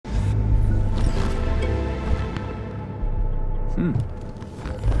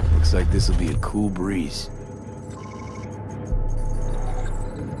Looks like this'll be a cool breeze.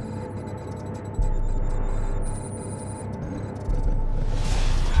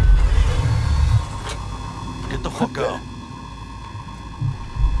 Get the fuck out.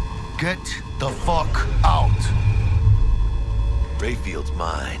 Get the fuck out. Rayfield's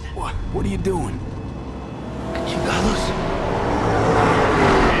mine. What are you doing? Chingados?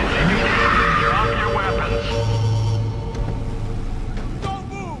 Drop your weapons. Don't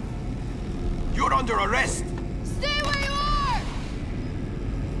move! You're under arrest. Stay where you are!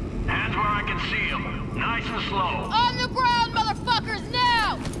 Hands where I can see them. Nice and slow. On the ground, motherfuckers,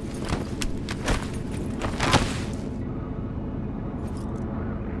 now!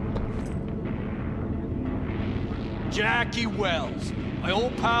 Jackie Wells, my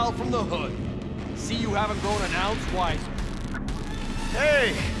old pal from the hood. See you haven't grown an ounce wiser.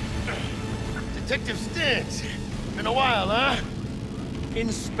 Hey! Detective Stintz. Been a while, huh?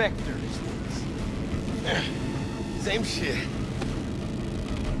 Inspector Stintz. Same shit.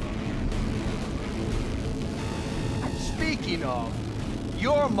 Speaking of,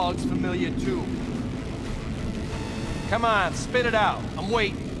 your mug's familiar too. Come on, spit it out. I'm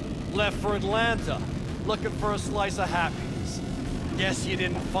waiting. Left for Atlanta, looking for a slice of happiness. Guess you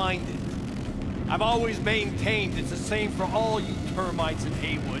didn't find it. I've always maintained it's the same for all you termites in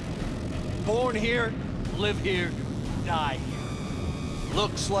Haywood. Born here, live here, die here.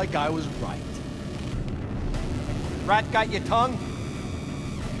 Looks like I was right. Rat got your tongue?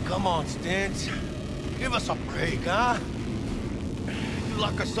 Come on, Stintz. Give us a break, huh? You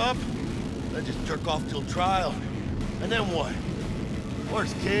lock us up, then just jerk off till trial. And then what?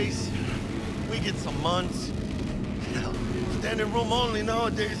 Worst case, we get some months. Hell, standing room only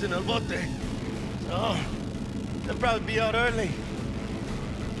nowadays in El Bote. So, they'll probably be out early.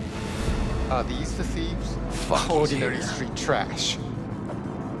 Are these the thieves? Fuck, Ordinary yeah. street trash.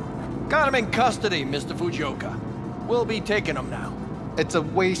 Got him in custody, Mr. Fujioka. We'll be taking him now. It's a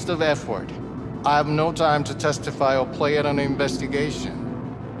waste of effort. I have no time to testify or play at an investigation.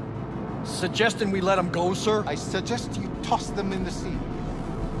 Suggesting we let him go, sir? I suggest you toss them in the sea.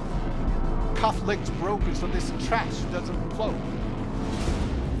 Cuff leg's broken so this trash doesn't float.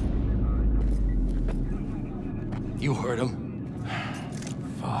 You heard him.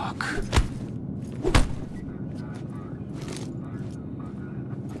 Fuck.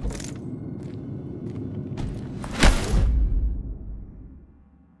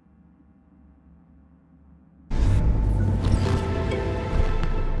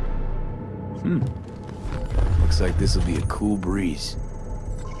 Looks like this'll be a cool breeze.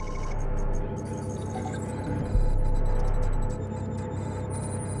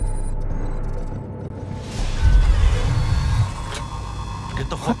 Get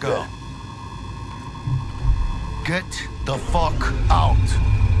the fuck out. Get the fuck out.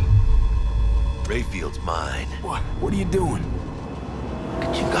 Rayfield's mine. What are you doing?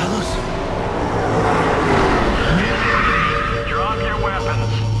 Chingados? Drop your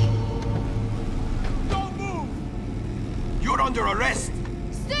weapons. Don't move! You're under arrest.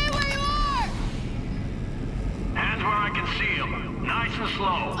 Stay where you are! Hands where I can see them. Nice and slow.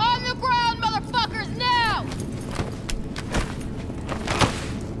 On the ground, motherfuckers, now!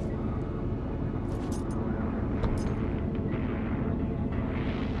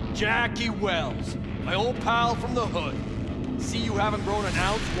 Jackie Wells, my old pal from the hood. See you haven't grown an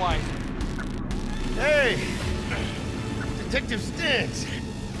ounce wiser. Hey! Detective Stintz.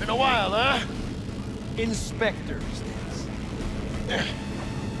 Been a while, huh? Inspector Stintz.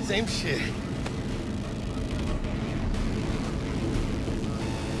 Same shit.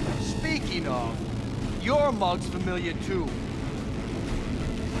 Speaking of, your mug's familiar too.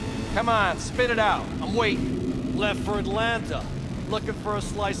 Come on, spit it out. I'm waiting. Left for Atlanta, looking for a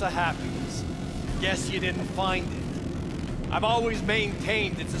slice of happiness. Guess you didn't find it. I've always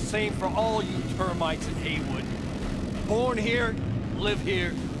maintained it's the same for all you termites in Haywood. Born here, live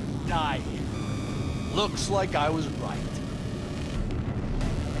here, die here. Looks like I was right.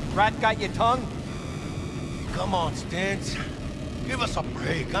 Rat got your tongue? Come on, Stintz. Give us a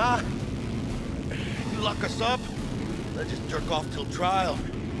break, huh? You lock us up, then just jerk off till trial.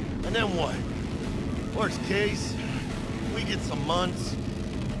 And then what? Worst case, we get some months.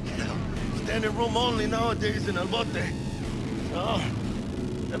 Hell, standing room only nowadays in El Bote. So,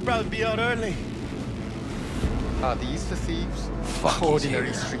 they'll probably be out early. Are these the thieves? Fuck, Ordinary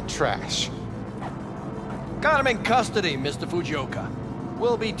yeah. street trash. Got him in custody, Mr. Fujioka.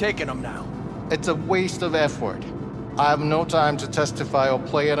 We'll be taking him now. It's a waste of effort. I have no time to testify or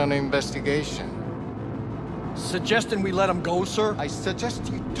play at an investigation. Suggesting we let him go, sir? I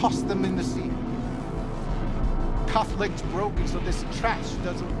suggest you toss them in the sea. Cuff link's broken so this trash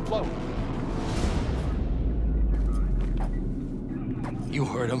doesn't flow. You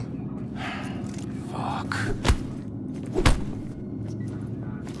heard him. Fuck.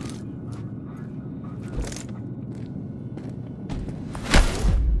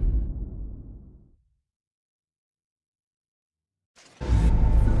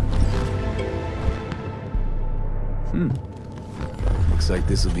 Looks like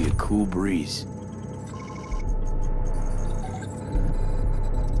this will be a cool breeze.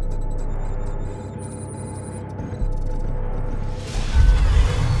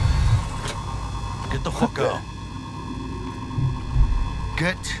 Get the fuck out.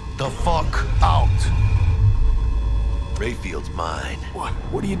 Get the fuck out. Rayfield's mine.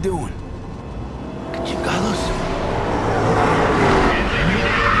 What are you doing? Chingados?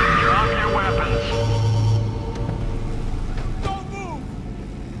 Drop your weapons. Don't move!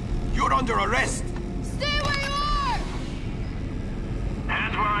 You're under arrest. Stay where you are!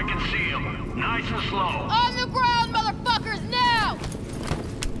 Hands where I can see them. Nice and slow. On the ground, motherfuckers, now!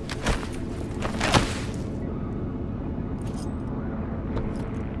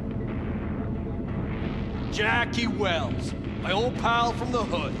 Jackie Wells, my old pal from the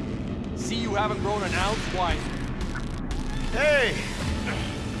hood. See you haven't grown an ounce wiser. Hey!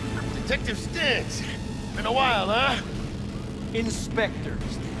 Detective Stintz. Been a while, huh? Inspector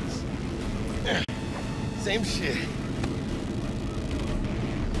Stintz. Same shit.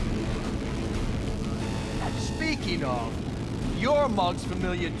 Speaking of, your mug's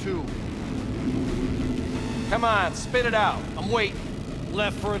familiar too. Come on, spit it out. I'm waiting.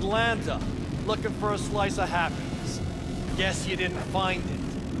 Left for Atlanta, looking for a slice of happiness. Guess you didn't find it.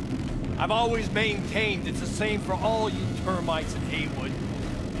 I've always maintained it's the same for all you termites in Haywood.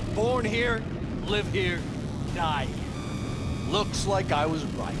 Born here, live here, die here. Looks like I was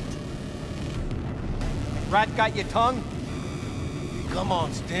right. Rat got your tongue? Come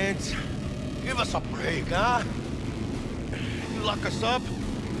on, Stintz. Give us a break, huh? You lock us up,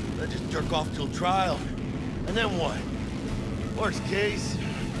 then just jerk off till trial. And then what? Worst case,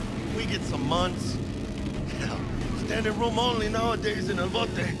 we get some months. Hell, standing room only nowadays in El Bote.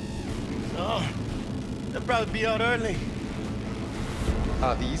 So, they'll probably be out early.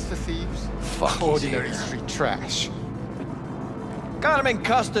 Are these the thieves? Fuck, Ordinary yeah. street trash. Got him in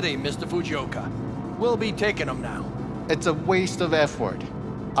custody, Mr. Fujioka. We'll be taking him now. It's a waste of effort.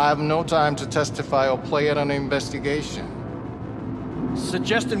 I have no time to testify or play at an investigation.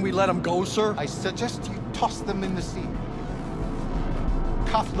 Suggesting we let him go, sir? I suggest you toss them in the sea.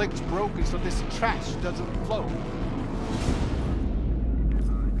 Cuff link's broken so this trash doesn't flow.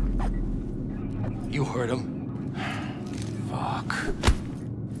 You heard him. Fuck.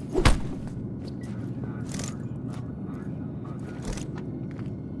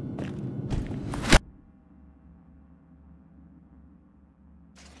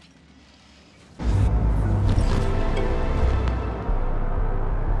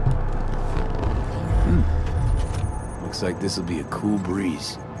 Looks like this will be a cool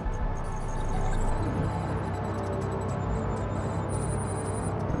breeze.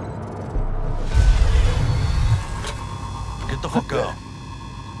 Get the fuck out.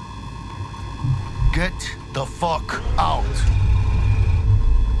 Get the fuck out.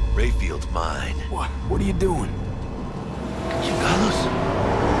 Rayfield's mine. What are you doing? Chingados?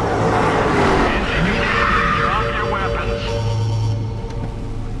 Drop your weapons.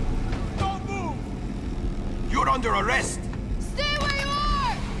 Don't move! You're under arrest. Stay where you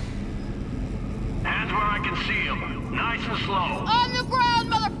are! Hands where I can see them. Nice and slow. On the ground,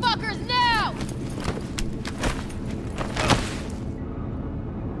 motherfuckers, now!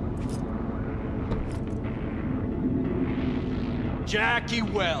 Jackie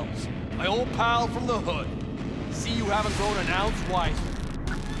Wells, my old pal from the hood. See you haven't grown an ounce wiser.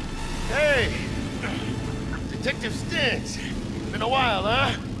 Hey! Detective Stintz. Been a while,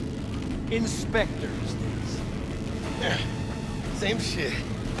 huh? Inspector Stintz. Same shit.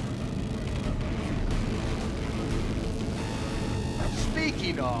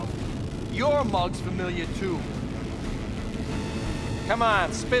 Speaking of, your mug's familiar too. Come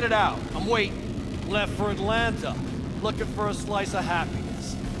on, spit it out. I'm waiting. Left for Atlanta, looking for a slice of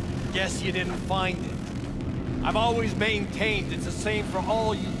happiness. Guess you didn't find it. I've always maintained it's the same for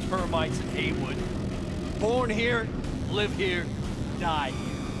all you termites in Haywood. Born here, live here, die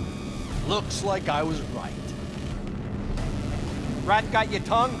here. Looks like I was right. Rat got your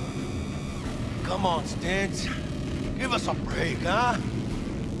tongue? Come on, Stintz. Give us a break, huh?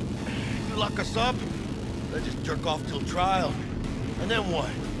 You lock us up, then just jerk off till trial. And then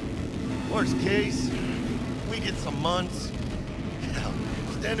what? Worst case, we get some months. Hell,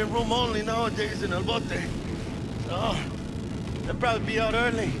 standing room only nowadays in El Bote. Oh, they'll probably be out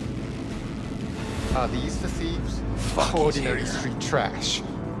early. Are these the thieves? Fuck, he's Ordinary here. street trash.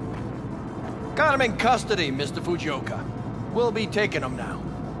 Got him in custody, Mr. Fujioka. We'll be taking him now.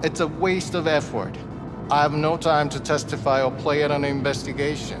 It's a waste of effort. I have no time to testify or play at an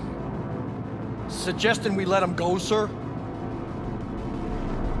investigation. Suggesting we let him go, sir?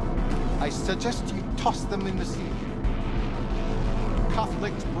 I suggest you toss them in the sea. Cuff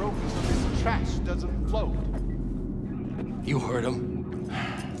legs broken so this trash doesn't float. You heard him.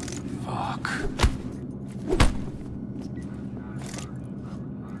 Fuck.